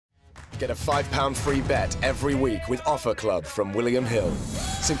get a £5 free bet every week with Offer Club from William Hill.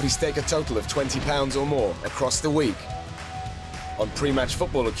 Simply stake a total of £20 or more across the week on pre-match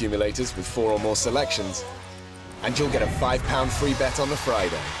football accumulators with 4 or more selections, and you'll get a £5 free bet on the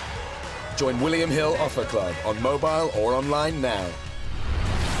Friday. Join William Hill Offer Club on mobile or online now.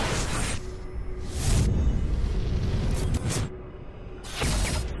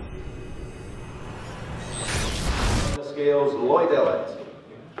 On the scales, Lloyd Ellett.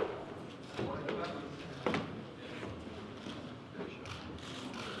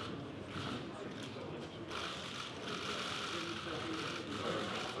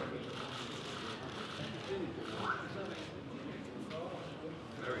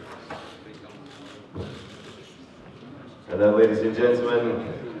 And then, ladies and gentlemen,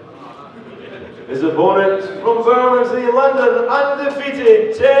 his opponent from Bermondsey, London,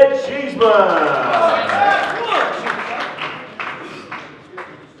 undefeated, Ted Cheeseman.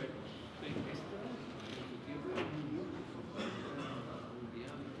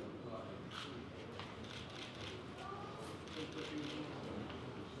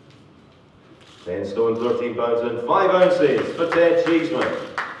 £10 stone, £13 and 5 ounces for Ted Cheeseman.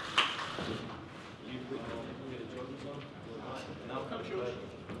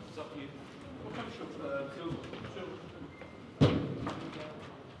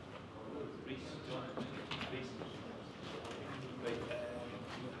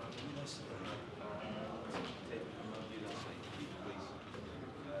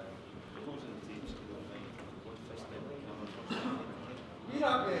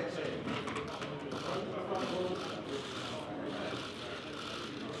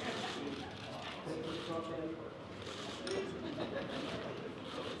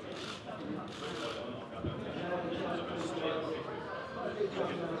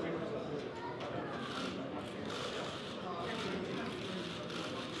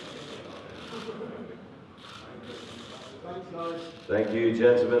 Thank you,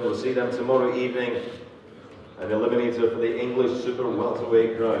 gentlemen. We'll see them tomorrow evening. An eliminator for the English Super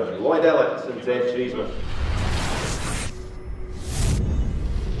Welterweight crown, Lloyd Ellett and Ted Cheeseman.